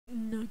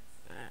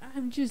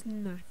I'm just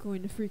not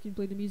going to freaking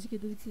play the music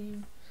of this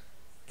game.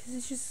 Because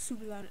it's just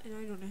super loud and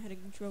I don't know how to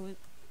control it.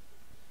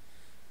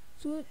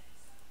 So what?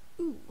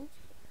 Ooh, okay.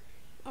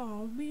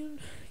 Oh man,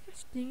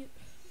 gosh dang it.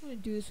 I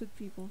want to do this with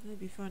people. That'd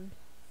be fun.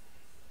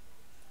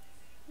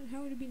 And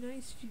how would it be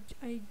nice if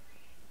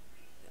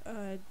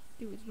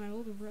it was my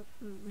older brother,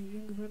 or my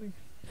younger brother.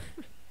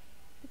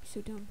 That'd be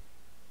so dumb.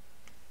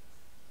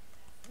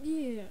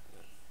 Yeah.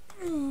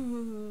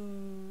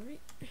 Alright.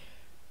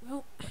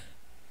 Well,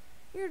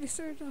 we already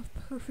started off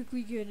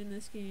perfectly good in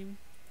this game.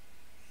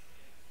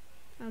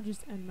 I'll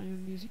just add my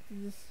own music to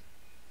this.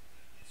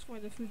 That's why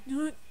the food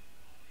not.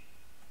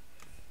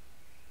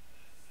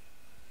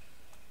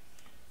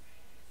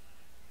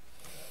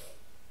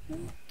 Oh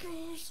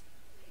gosh.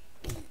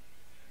 At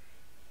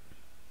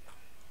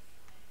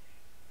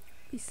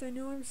least I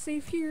know I'm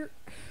safe here.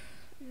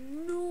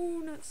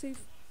 No, not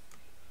safe.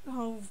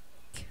 Oh.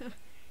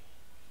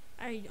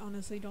 I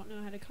honestly don't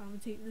know how to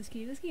commentate in this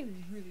game. This game is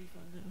really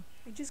fun though.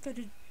 I just got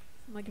it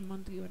like a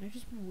month ago and I've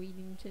just been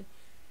waiting to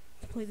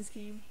play this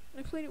game.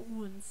 I played it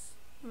once,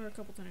 or a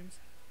couple times,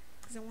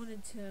 because I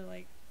wanted to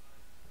like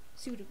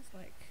see what it was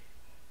like.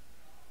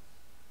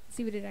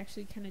 See what it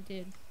actually kind of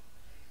did.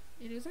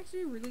 And it was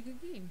actually a really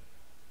good game.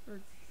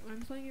 Or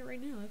I'm playing it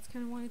right now. That's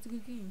kind of why it's a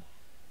good game.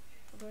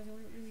 Otherwise I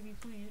wouldn't really be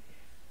playing it.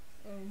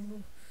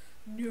 Oh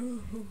no.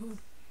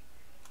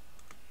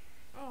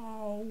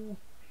 Oh.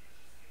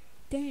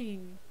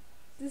 Dang.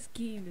 This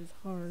game is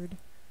hard.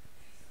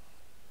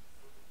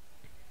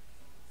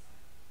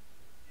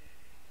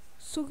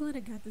 So glad I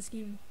got this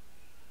game.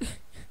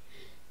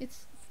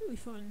 It's really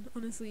fun,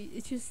 honestly.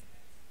 It's just,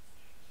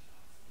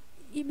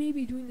 it may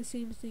be doing the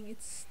same thing.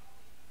 It's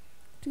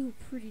still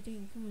pretty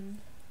dang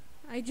fun.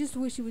 I just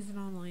wish it was an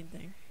online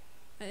thing.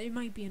 It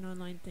might be an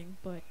online thing,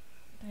 but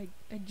I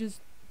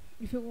just,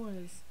 if it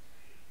was,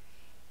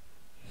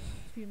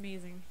 it'd be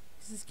amazing.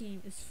 Because this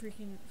game is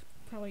freaking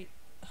probably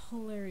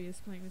hilarious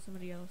playing with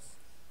somebody else.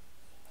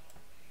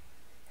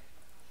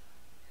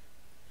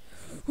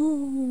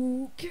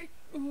 Okay.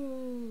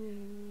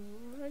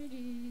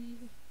 Alrighty.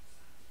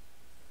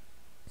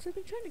 So I've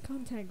been trying to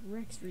contact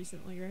Rex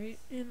recently, right?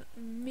 And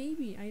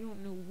maybe, I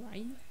don't know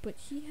why, but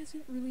he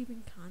hasn't really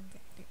been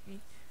contacting me.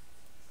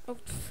 Oh,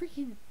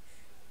 freaking...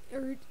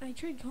 Or, I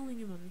tried calling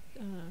him on,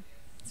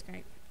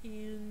 Skype,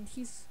 and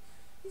he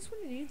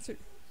wouldn't answer.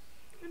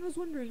 And I was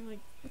wondering,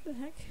 like, what the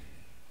heck?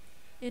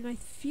 And I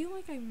feel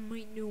like I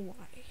might know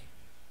why.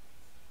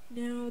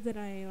 Now that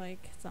I,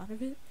 like, thought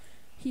of it,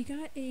 he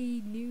got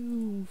a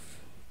new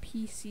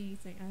PC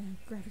thing,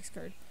 graphics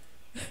card.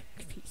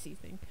 PC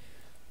thing.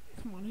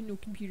 Come on, I know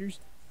computers.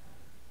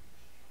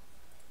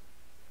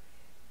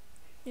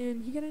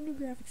 And he got a new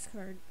graphics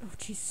card. Oh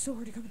jeez, so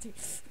hard to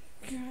commentate.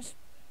 Gosh.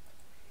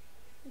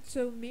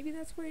 So maybe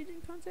that's why he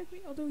didn't contact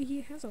me, although he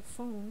has a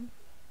phone.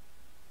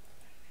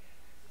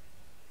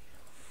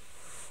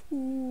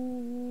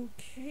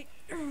 Okay.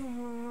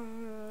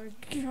 Oh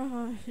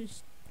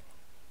gosh.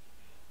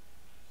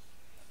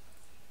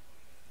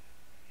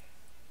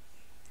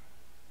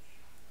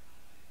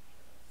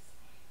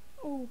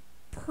 Oh,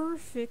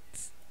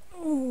 perfect.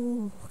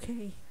 Oh,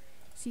 okay.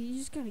 See, you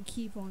just gotta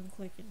keep on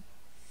clicking.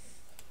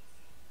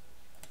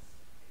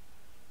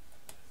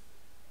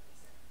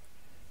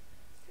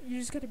 You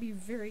just gotta be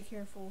very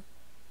careful.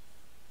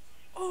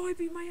 Oh, I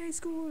beat my high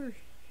score!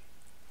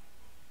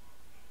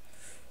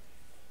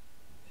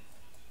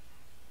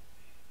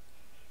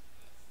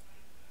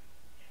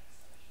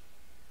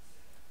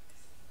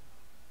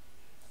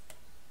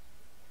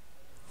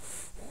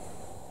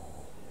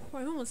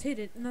 I almost hit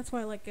it, and that's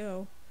why I let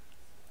go.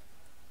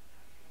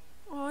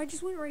 Oh, I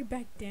just went right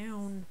back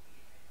down.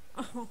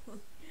 Oh,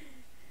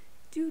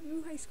 dude,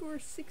 new high score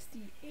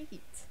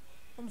 68.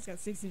 Almost got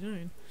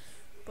 69.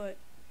 But,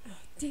 oh,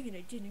 dang it,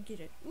 I didn't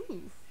get it.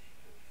 Ooh.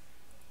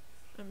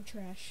 I'm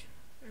trash.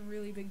 I'm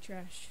really big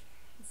trash.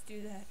 Let's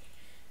do that.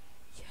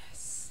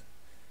 Yes.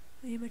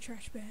 I am a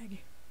trash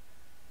bag.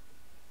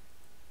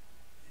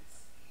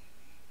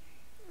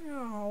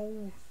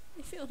 Oh,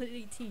 I failed at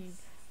 18.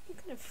 What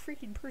kind of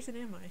freaking person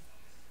am I?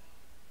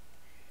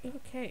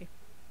 Okay.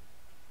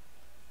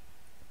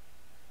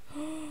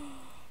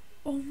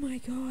 Oh my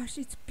gosh,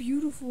 it's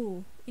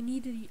beautiful. I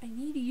need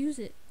to use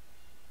it.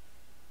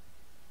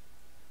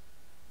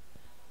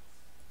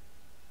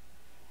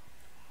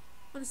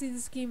 Honestly,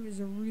 this game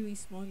is a really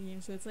small game,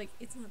 so it's like,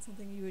 it's not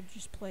something you would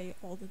just play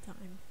all the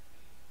time.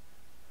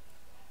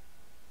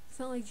 It's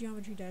not like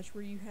Geometry Dash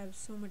where you have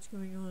so much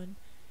going on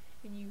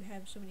and you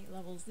have so many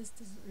levels. This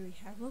doesn't really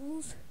have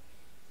levels.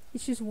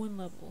 It's just one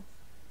level,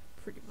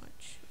 pretty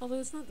much. Although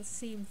it's not the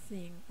same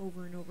thing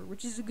over and over,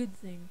 which is a good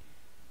thing.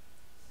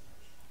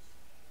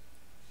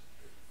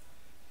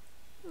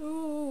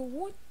 Oh,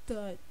 what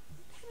the?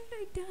 How did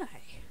I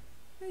die?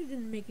 That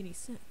didn't make any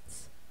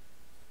sense.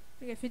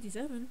 I got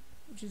 57,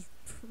 which is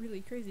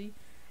really crazy.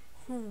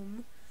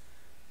 Home.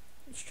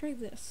 Let's try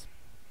this.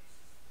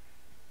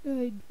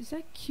 Is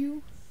that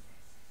Q?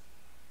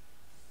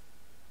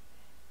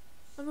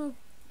 I'm gonna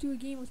do a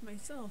game with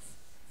myself.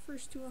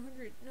 First to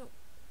 100. No.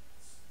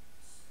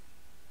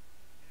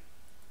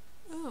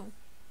 Oh.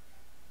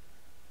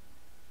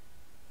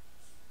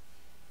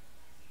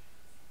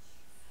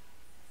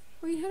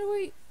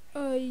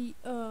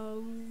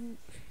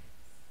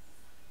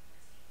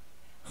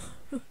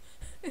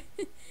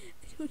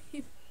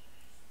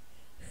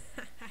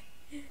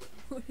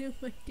 What am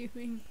I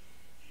doing?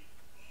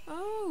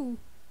 Oh!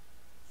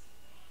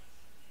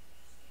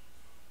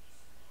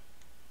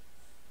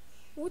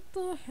 What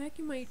the heck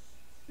am I...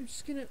 I'm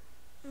just gonna...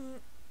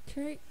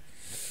 Okay.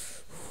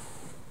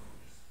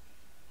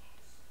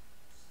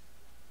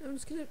 I'm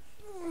just gonna...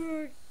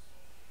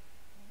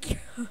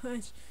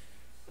 Gosh.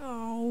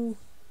 Oh.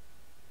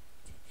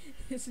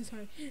 This is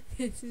hard.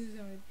 This is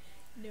hard.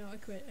 No, I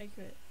quit. I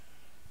quit.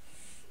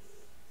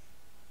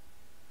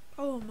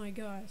 Oh my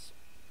gosh.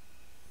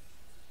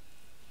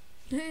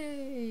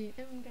 Hey!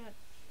 Evan got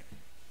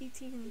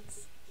 18.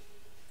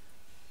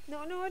 No,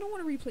 I don't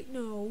want to replay.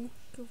 No.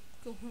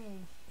 Go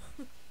home.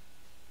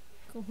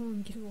 Go home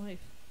and get a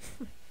life.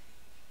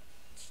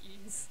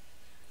 Jeez. It's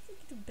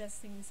like the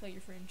best thing to tell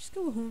your friend. Just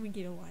go home and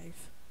get a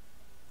life.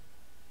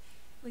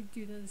 Like,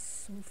 dude, that is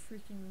so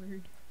freaking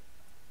rude.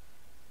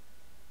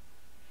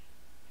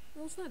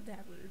 Well, it's not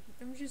that rude.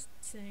 I'm just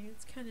saying,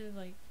 it's kind of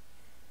like...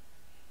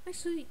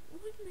 Actually,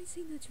 why am I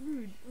saying that's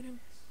rude when I'm...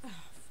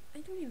 I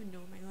don't even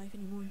know my life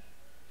anymore.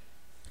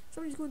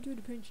 Somebody's going through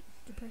depression.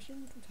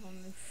 I'm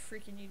telling them they're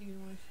freaking need to get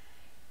a life.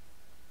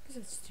 Because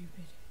that's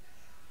stupid.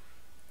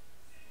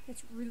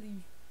 That's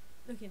really...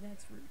 Okay,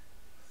 that's rude.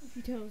 If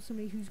you tell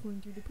somebody who's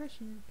going through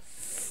depression...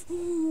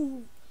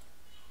 Ooh!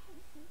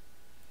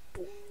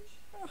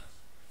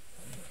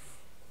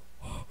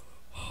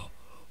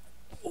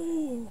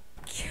 Oh,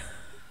 gosh.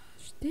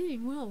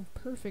 Dang, well,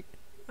 perfect.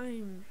 I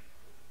am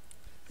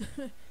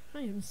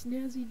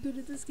snazzy good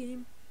at this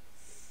game.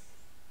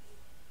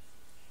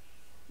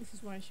 This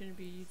is why I shouldn't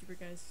be a YouTuber,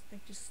 guys. I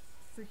just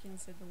freaking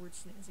said the word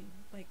snazzy.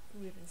 Like,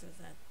 who even says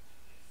that?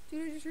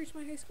 Dude, I just reached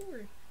my high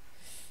score.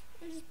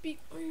 I just beat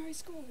my high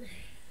score.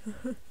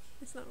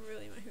 It's not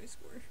really my high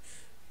score.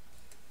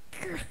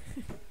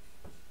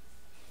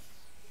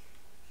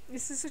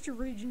 This is such a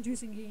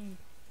rage-inducing game.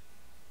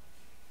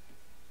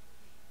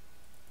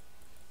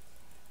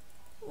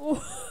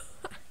 Oh.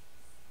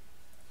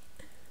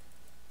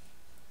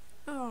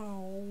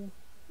 Oh.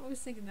 I was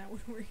thinking that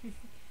would work.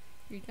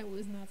 Dude, that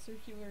was not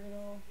circular at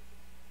all.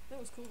 That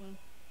was cool though.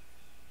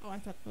 Oh, I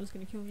thought that was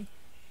gonna kill me.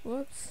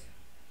 Whoops.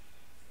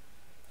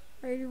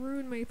 I already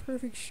ruined my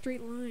perfect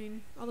straight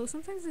line. Although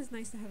sometimes it's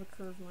nice to have a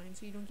curved line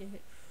so you don't get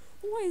hit.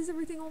 Why is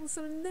everything all of a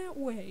sudden that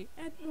way?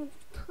 At the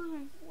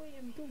current way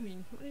I'm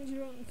going. Why did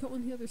you go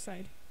on the other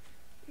side?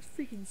 It's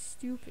freaking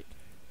stupid.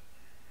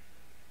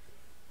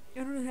 I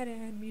don't know how to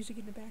add music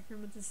in the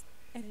background with this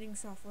editing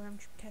software I'm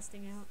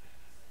testing out.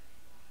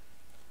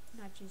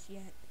 Not just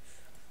yet.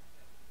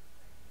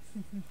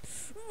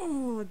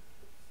 Oh.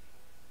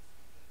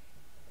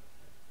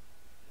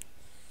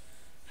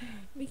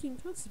 Making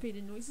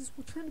constipated noises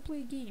while trying to play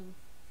a game.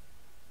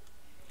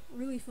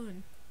 Really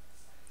fun.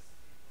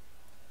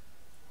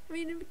 I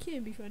mean, it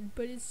can be fun,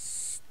 but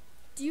it's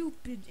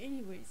stupid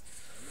anyways.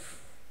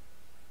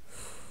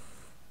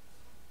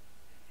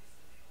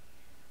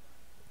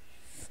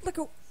 Let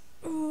go!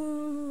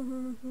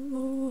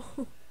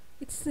 Oh.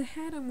 It's the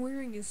hat I'm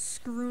wearing is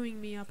screwing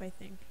me up, I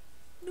think.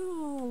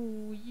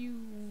 No,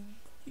 you.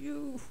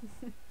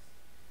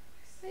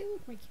 Hey,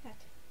 look, my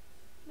cat.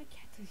 My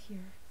cat is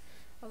here.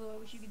 Although I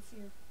wish you could see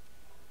her.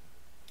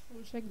 I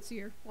wish I could see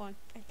her. Well,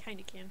 I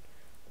kinda can.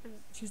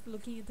 I'm just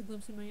looking at the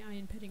glimpse in my eye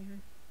and petting her.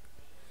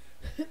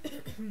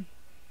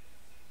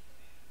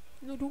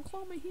 No, don't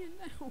claw my hand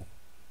now.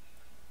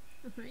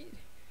 Alright.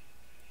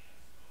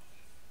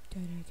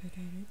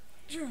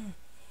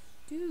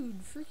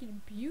 Dude,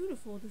 freaking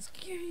beautiful, this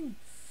game.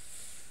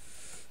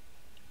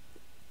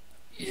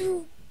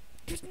 You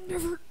just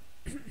never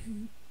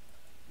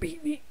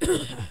beat me.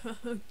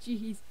 Oh,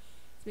 jeez.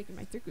 It's making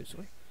my throat go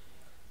sore.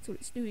 That's what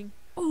it's doing.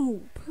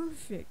 Oh,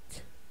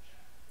 perfect.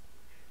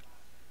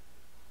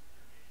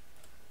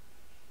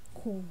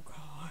 Oh,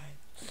 God.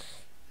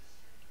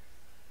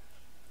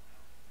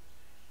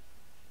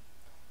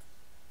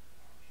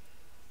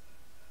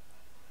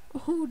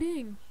 Oh,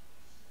 dang.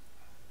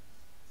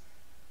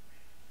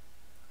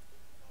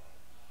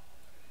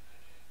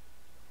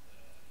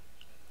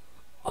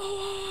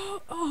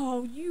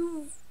 Oh,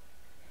 you.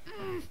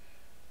 I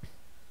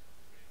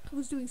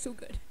was doing so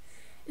good.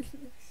 Oh,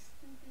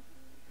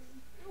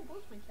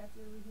 both my cats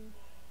are over here.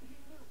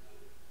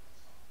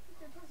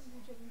 They're talking to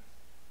each other.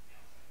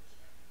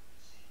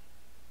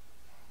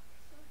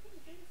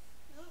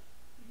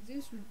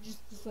 Zeus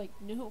just like,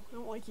 no, I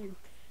don't like you.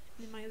 And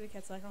then my other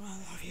cat's like, oh, I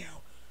love you.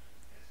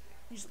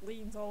 He just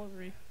leans all over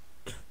me.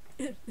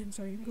 I'm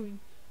sorry, I'm going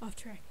off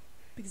track.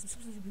 Because I'm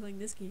supposed to be playing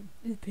this game.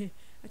 I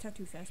talk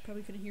too fast,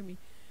 probably couldn't hear me.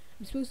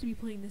 I'm supposed to be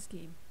playing this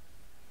game.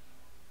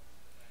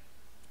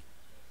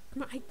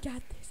 Come on, I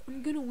got this.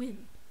 I'm gonna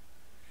win.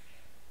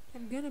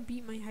 I'm gonna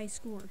beat my high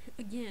score.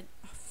 Again.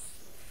 Oh,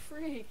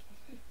 frick.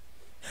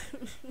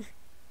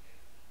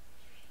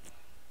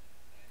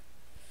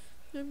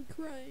 I'm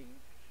crying.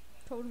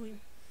 Totally.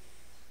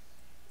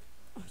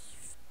 Oh,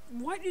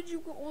 why did you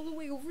go all the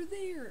way over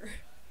there?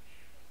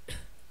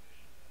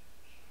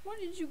 Why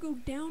did you go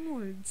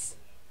downwards?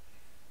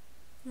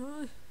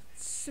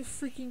 It's a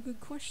freaking good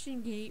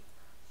question, Gabe.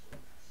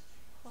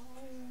 Oh,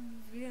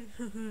 yeah.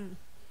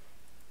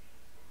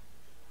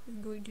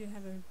 I'm going to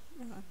have a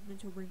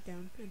mental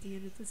breakdown at the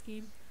end of this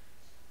game.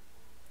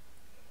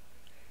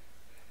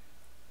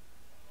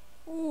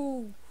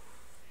 Oh!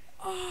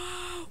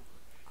 Oh!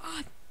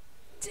 Ah,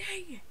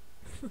 dang it!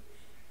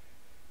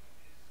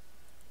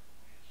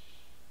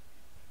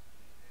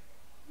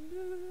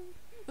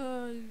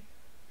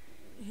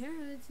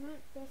 Yeah, it's not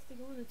best to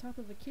go on the top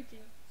of a kitchen.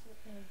 So,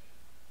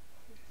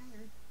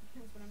 counter.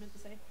 That's what I meant to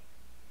say.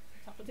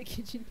 Top of the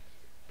kitchen.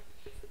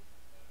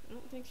 I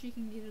don't think she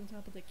can get on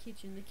top of the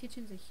kitchen. The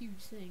kitchen's a huge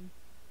thing.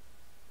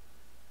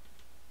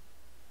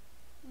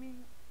 I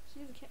mean, she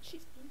has a cat.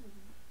 She's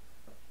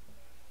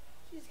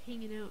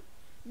hanging out.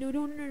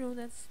 No,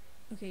 that's...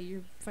 Okay,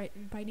 you're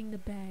biting the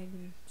bag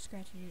and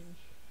scratching it.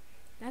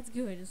 That's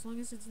good, as long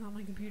as it's not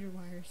my computer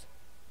wires.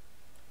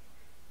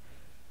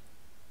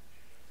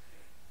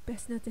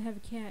 Best not to have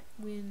a cat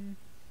when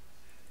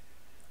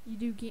you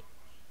do get...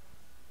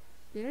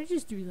 Did I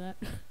just do that?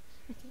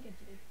 I think I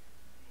did.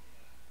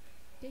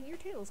 Dang, your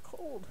tail is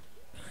cold.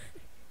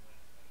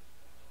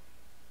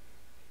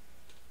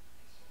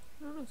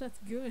 I don't know if that's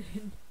good.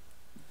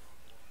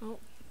 Oh,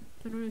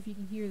 I don't know if you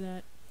can hear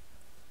that.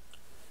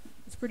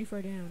 It's pretty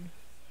far down.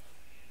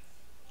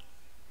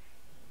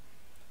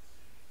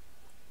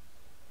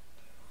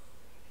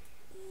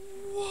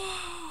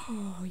 Whoa!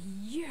 Oh,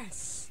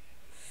 yes!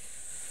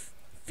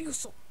 Feels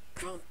so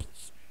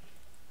accomplished.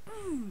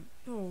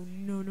 Oh,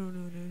 no.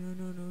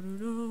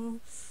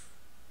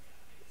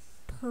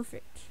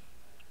 Perfect.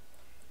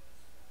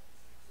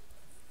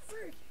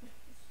 Kira.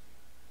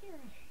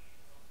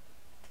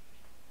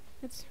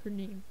 That's her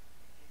name.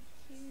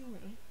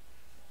 Kira.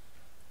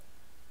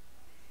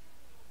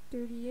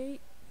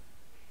 38.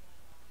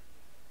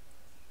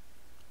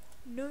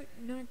 No,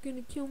 not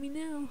gonna kill me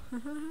now.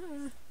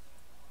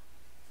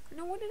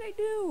 No, what did I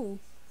do?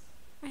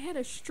 I had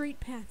a straight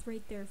path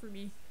right there for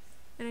me,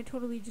 and I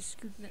totally just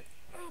screwed that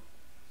up.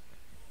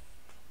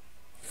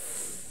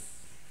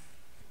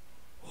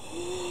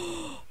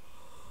 Oh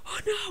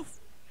no!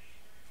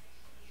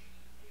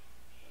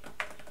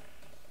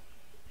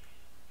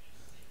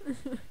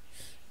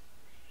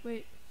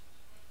 Wait.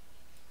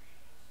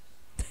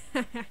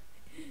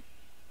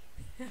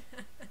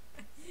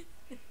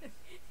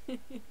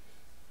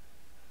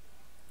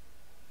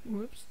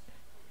 Whoops.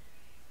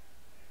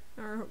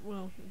 Or,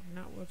 well,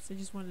 not whoops. I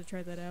just wanted to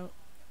try that out.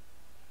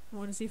 I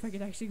want to see if I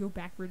could actually go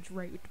backwards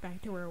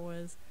back to where it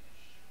was.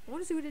 I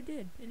want to see what it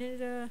did. And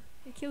it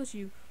kills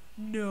you.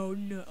 No.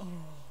 Oh,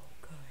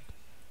 good.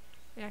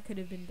 That could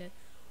have been dead.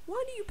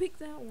 Why do you pick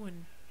that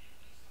one?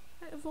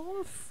 Of all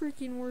the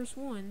freaking worst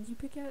ones, you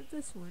pick out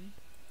this one.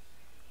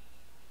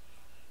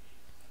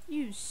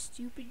 You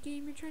stupid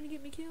game, you're trying to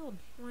get me killed.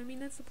 Well, I mean,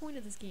 that's the point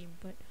of this game,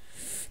 but...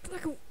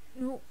 Glecko!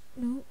 No.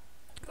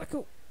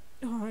 Glecko!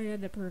 Oh, I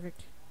had that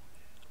perfect.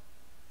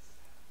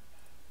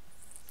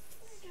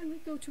 I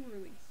let go too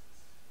early.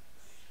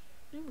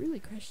 I'm really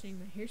questioning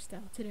my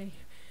hairstyle today.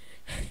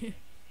 I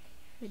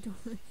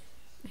don't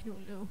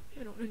know.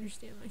 I don't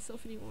understand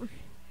myself anymore.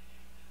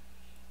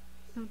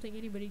 I don't think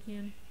anybody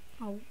can.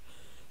 Oh.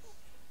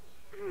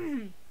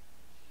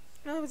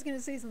 I was gonna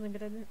say something,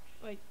 but I didn't,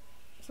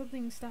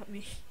 something stopped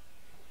me.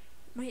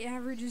 My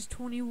average is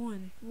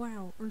 21.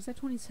 Wow. Or is that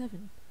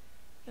 27?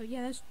 Oh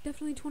yeah, that's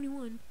definitely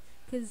 21.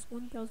 Because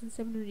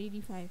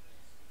 1,785.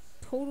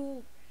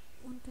 Total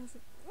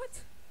 1,000...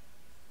 What?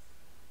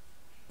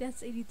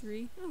 That's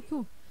 83. Oh,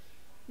 cool.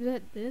 Is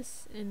that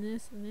this and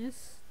this and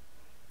this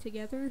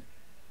together?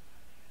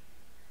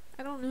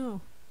 I don't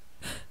know.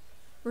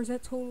 Or is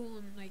that total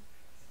and,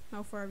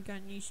 how far I've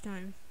gotten each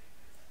time?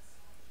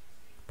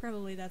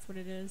 Probably that's what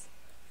it is.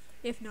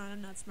 If not,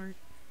 I'm not smart.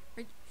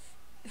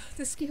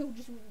 The scale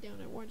just went down.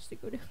 I watched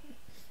it go down.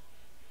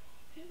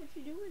 Hey, what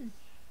you doing?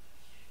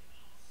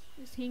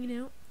 Just hanging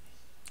out.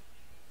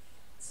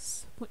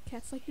 It's what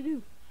cats like to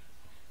do.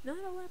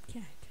 Not a lap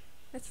cat.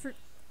 That's for...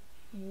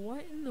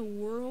 What in the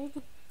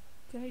world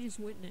did I just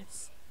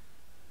witness?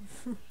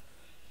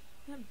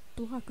 That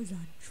block was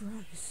on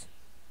drugs.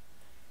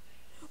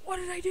 What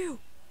did I do?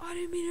 I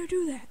didn't mean to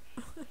do that.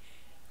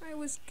 I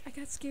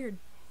got scared.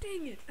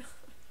 Dang it.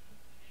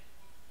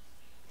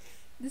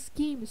 This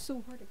game is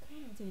so hard to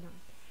commentate on.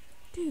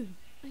 Dude,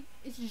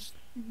 it's just,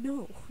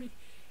 no.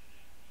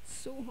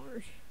 So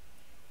hard.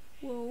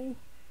 Whoa.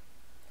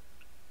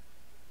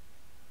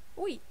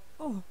 Wait.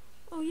 Oh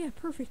yeah,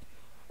 perfect.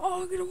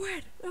 Oh, I'm gonna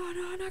win. Oh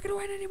no, I'm not gonna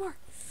win anymore.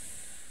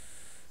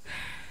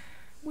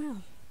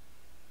 Well.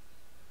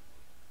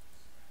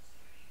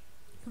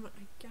 Come on,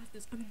 I got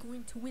this. I'm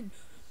going to win.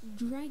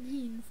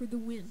 Dragging for the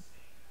win.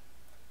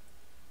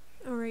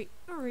 Alright.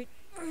 Oh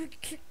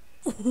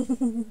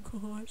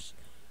gosh.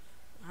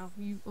 Wow,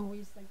 you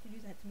always like to do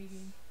that to me,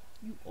 game.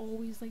 You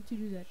always like to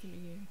do that to me,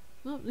 game.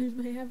 Well, there's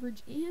my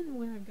average and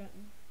what I've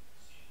gotten.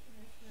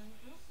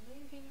 There's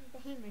anything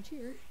behind my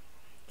chair.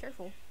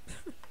 Careful.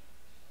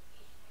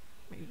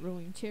 My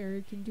rolling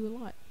chair can do a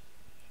lot.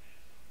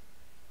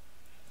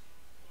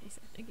 At least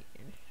I think it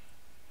can.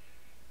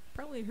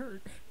 Probably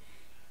hurt.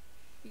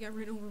 You got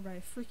ran over by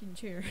a freaking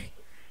chair.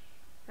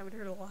 That would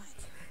hurt a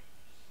lot.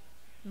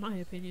 In my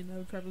opinion, that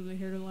would probably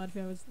hurt a lot if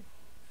I was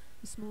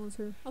as small as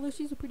her. Although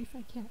she's a pretty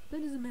fat cat.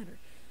 That doesn't matter.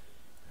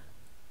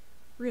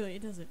 Really,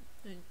 it doesn't.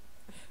 I'm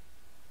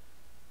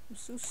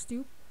so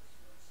stupid.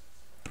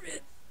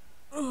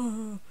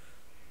 Oh.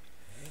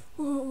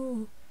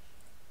 Oh.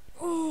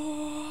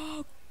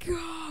 Oh,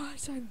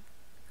 gosh. I'm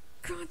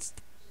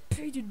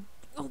constipated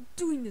while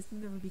doing this.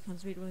 Never be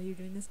constipated while you're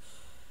doing this.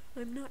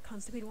 I'm not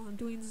constipated while I'm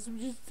doing this. I'm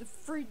just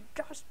afraid.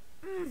 Gosh.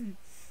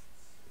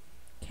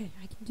 Okay,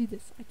 I can do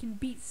this. I can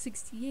beat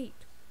 68.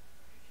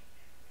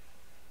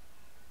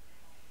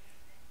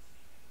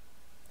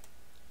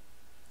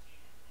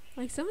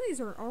 Like, some of these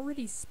are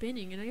already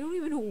spinning, and I don't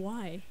even know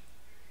why.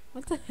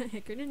 What the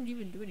heck? I didn't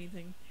even do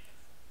anything.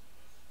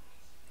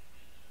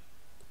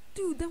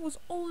 Dude, that was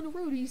all in a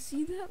row. Do you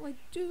see that? Like,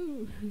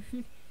 dude.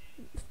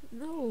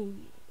 No.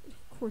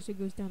 Of course it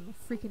goes down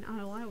the freaking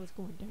aisle I was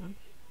going down.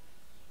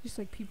 Just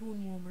like people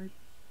in Walmart.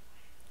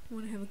 You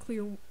wanna have a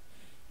clear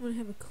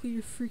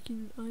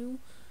freaking aisle,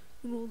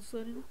 and all of a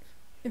sudden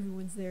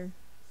everyone's there.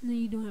 And then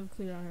you don't have a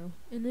clear aisle.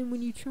 And then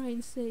when you try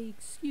and say,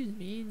 excuse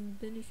me, and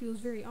then it feels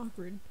very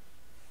awkward.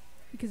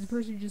 Because the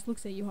person just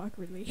looks at you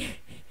awkwardly.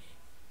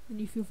 And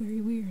you feel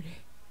very weird.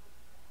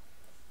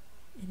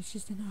 And it's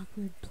just an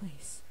awkward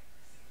place.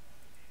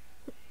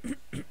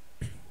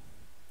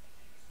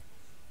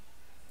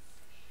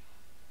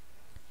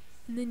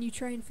 And then you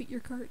try and fit your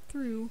cart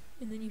through,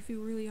 and then you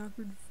feel really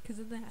awkward because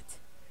of that.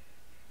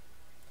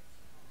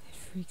 It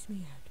freaks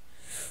me out.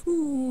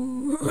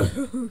 Ooh.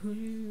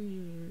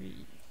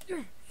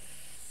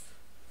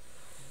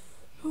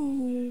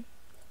 Oh,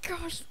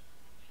 gosh.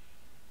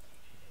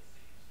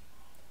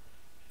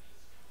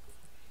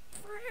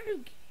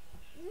 Frank!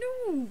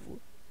 No!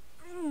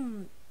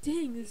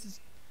 Dang, this is...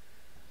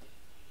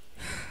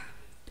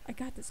 I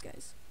got this,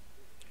 guys.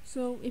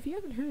 So, if you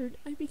haven't heard,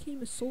 I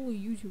became a solo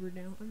YouTuber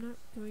now. I'm not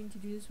going to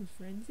do this with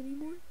friends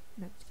anymore.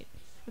 No, just kidding.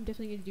 I'm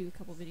definitely going to do a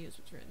couple videos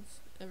with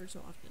friends ever so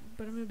often.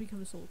 But I'm going to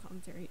become a solo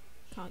commentary.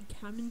 I'm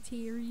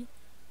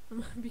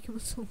going to become a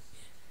solo...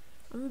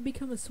 I'm going to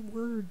become a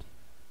word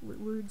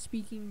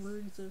speaking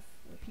words of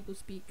what people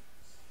speak.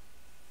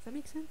 Does that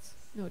make sense?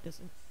 No, it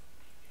doesn't.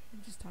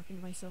 I'm just talking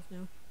to myself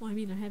now. Well, I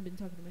mean, I have been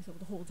talking to myself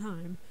the whole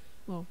time.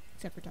 Well,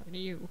 except for talking to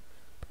you.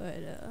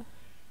 But,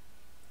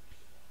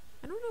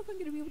 I don't know if I'm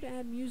gonna be able to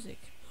add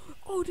music.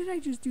 Oh, did I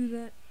just do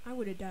that? I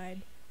would have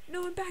died.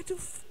 No, I'm back to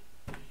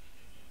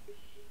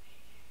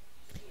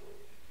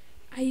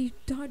I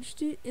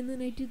dodged it, and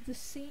then I did the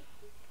same...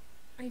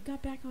 I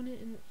got back on it,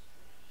 and...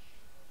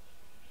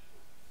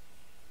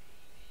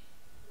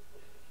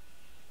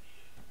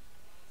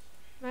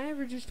 My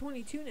average is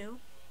 22 now.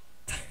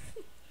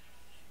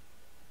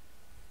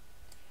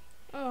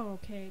 Oh,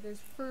 okay. There's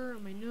fur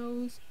on my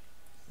nose.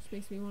 This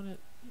makes me want to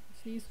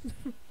sneeze.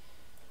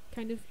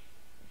 Kind of.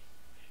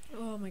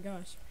 Oh my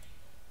gosh.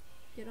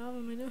 Get off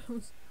of my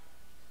nose.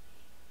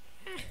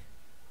 Ah.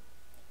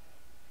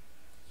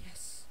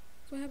 Yes.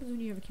 That's what happens when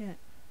you have a cat.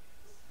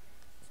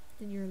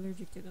 Then you're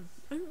allergic to them.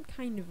 I'm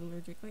kind of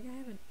allergic. Like,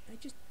 I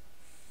just...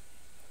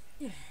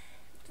 Yeah.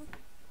 I'm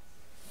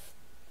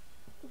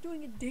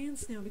doing a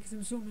dance now because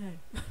I'm so mad.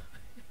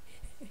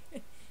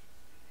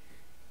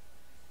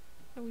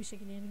 I wish I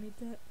could animate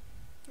that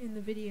in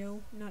the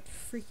video, not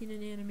freaking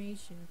an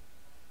animation.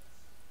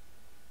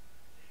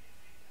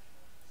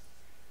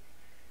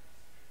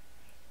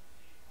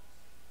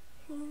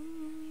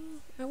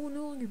 I will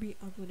no longer be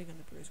uploading on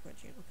the Bro Squad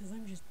channel because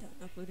I'm just done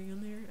uploading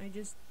on there. I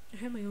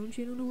have my own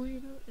channel to worry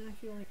about, and I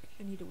feel like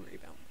I need to worry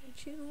about my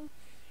channel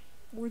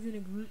more than a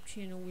group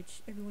channel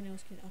which everyone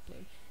else can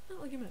upload. Not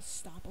like I'm gonna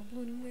stop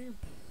uploading there,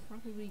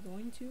 probably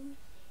going to,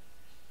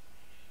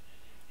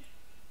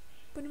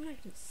 but I'm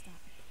not gonna stop.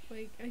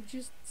 Like, I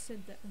just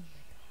said that. Oh my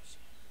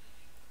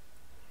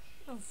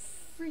gosh. Oh,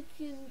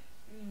 freaking...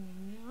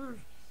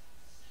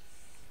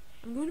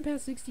 I'm going to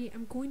pass 60.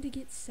 I'm going to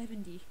get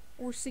 70.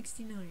 Or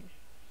 69.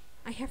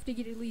 I have to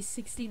get at least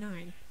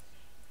 69.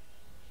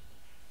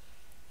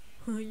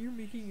 You're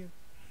making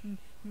a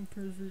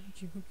pervert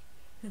joke.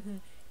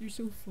 You're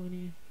so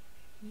funny.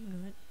 You're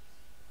not.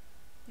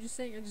 I'm just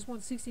saying, I just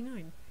want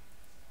 69.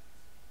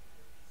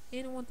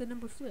 And I want the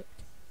number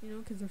flipped. You know,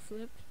 because they're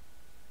flipped.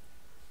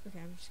 Okay,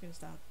 I'm just gonna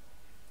stop.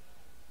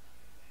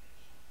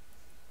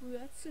 Oh,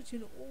 that's such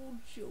an old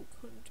joke,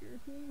 Hunter.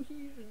 Who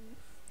even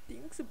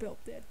thinks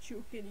about that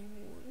joke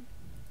anymore?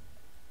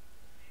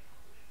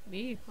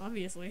 Me,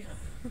 obviously.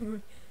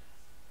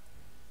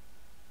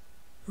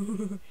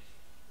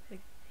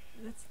 Like,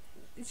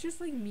 it's just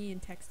like me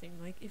and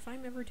texting. Like, if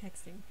I'm ever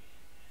texting,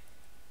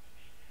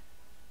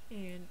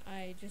 and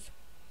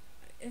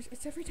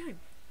it's every time.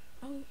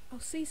 I'll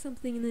say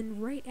something, and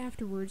then right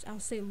afterwards, I'll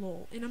say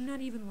lol, and I'm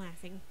not even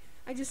laughing.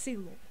 I just say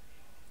lol.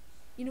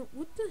 You know,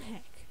 what the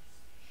heck?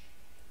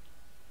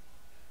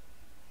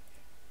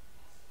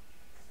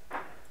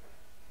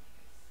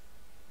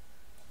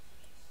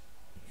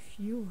 If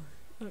you're...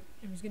 Oh,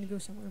 I was gonna go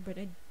somewhere, but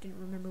I didn't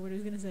remember what I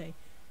was gonna say.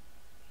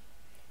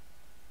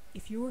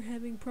 If you're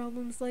having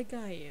problems like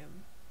I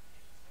am,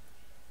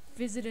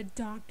 visit a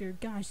doctor.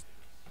 Gosh.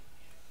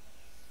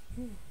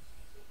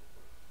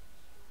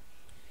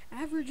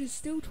 Average is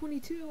still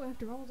 22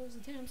 after all those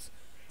attempts.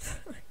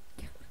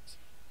 Gosh.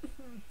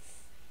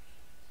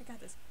 I got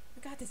this. I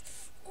got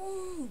this.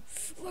 Oh,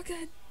 look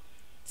at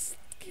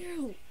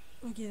skill.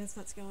 Okay, that's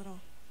not skill at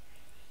all.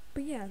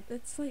 But yeah,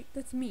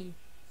 that's me.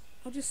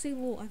 I'll just say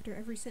lol after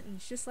every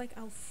sentence, just like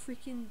I'll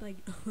freaking, like,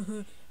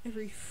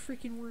 every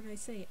freaking word I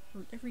say,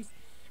 or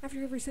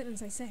after every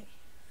sentence I say.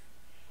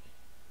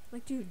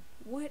 Like, dude,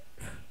 what?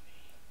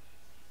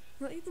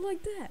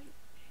 like that.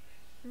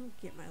 I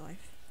don't get my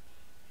life.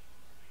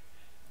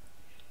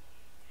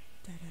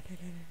 Da, da, da,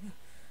 da, da, da.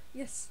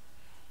 Yes.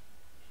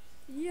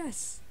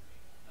 Yes.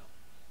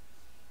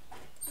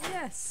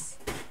 Yes.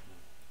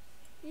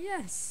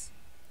 Yes.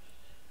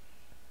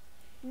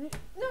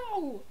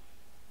 No!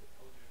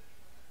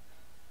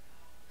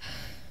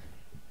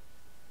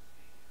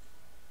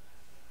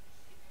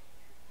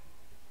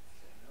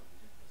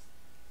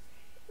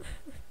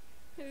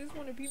 I just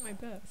want to be my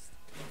best.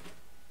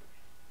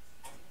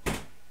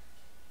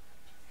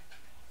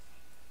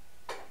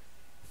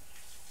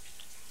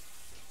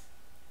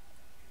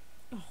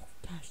 Oh,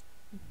 gosh.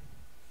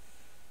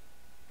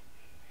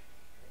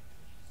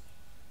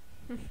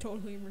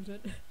 Totally immersed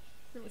it.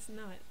 No, it's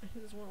not. I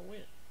just want to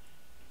win.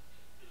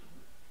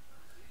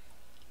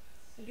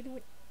 I'm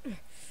gonna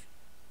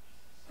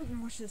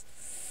win. Watch this.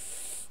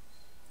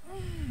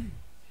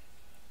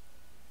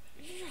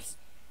 Yes!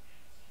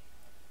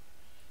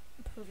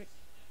 Perfect.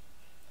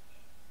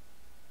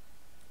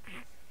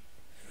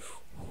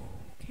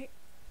 Okay.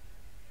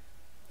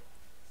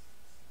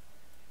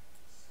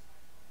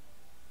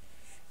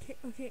 Okay,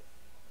 okay.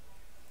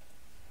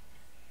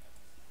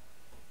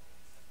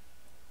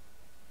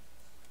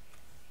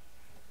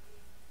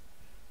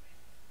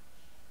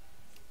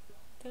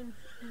 Done.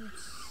 I'm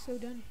so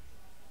done.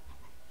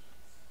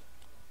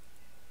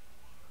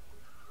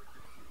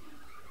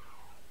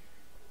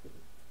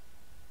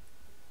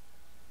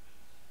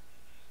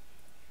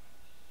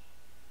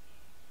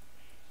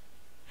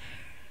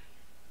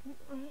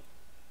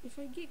 If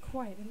I get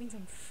quiet, that means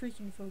I'm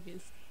freaking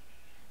focused.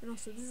 And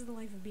also, this is the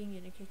life of being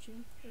in a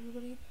kitchen,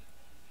 everybody.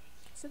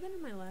 I said that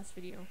in my last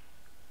video.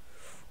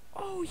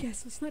 Oh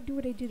yes, let's not do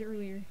what I did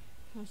earlier.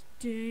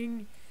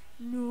 Dang.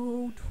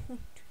 No,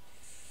 don't.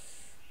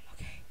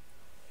 Okay.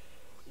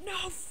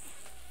 No,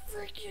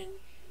 freaking.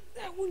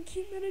 That one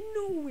came out of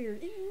nowhere.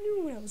 It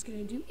knew what I was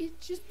gonna do.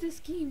 It just, this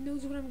game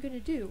knows what I'm gonna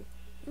do.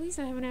 At least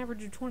I have an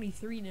average of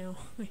 23 now.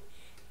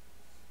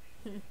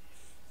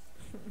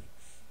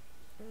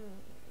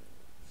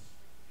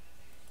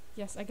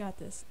 Yes, I got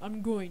this.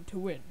 I'm going to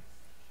win.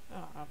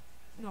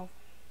 No.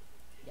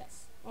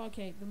 Yes.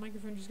 Okay, the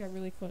microphone just got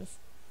really close.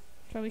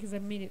 Probably because I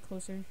made it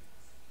closer.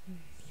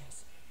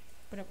 Yes.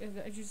 But I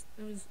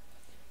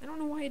don't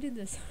know why I did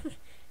this.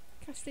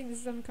 Gosh dang, this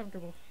is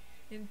uncomfortable.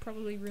 And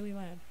probably really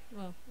loud.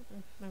 Well,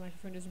 my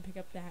microphone doesn't pick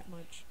up that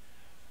much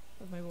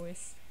of my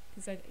voice.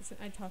 Because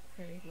I talk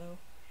very low.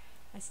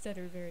 I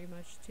stutter very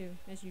much too,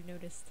 as you've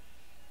noticed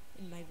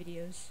in my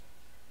videos.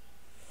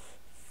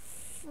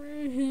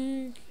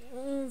 Freak.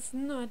 Let's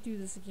not do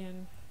this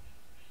again.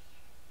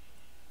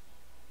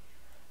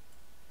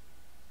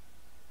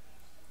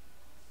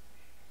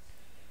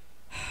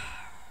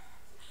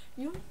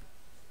 You know,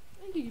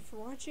 thank you for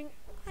watching.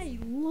 I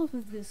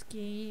love this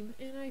game,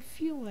 and I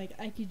feel like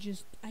I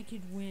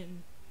could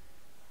win.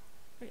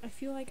 I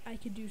feel like I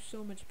could do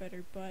so much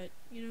better, but,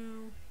 you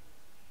know,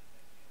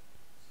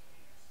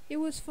 it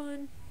was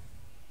fun.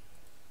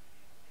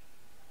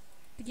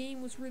 The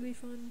game was really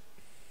fun.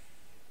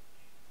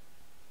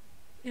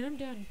 And I'm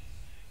done.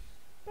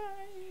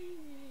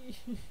 Bye!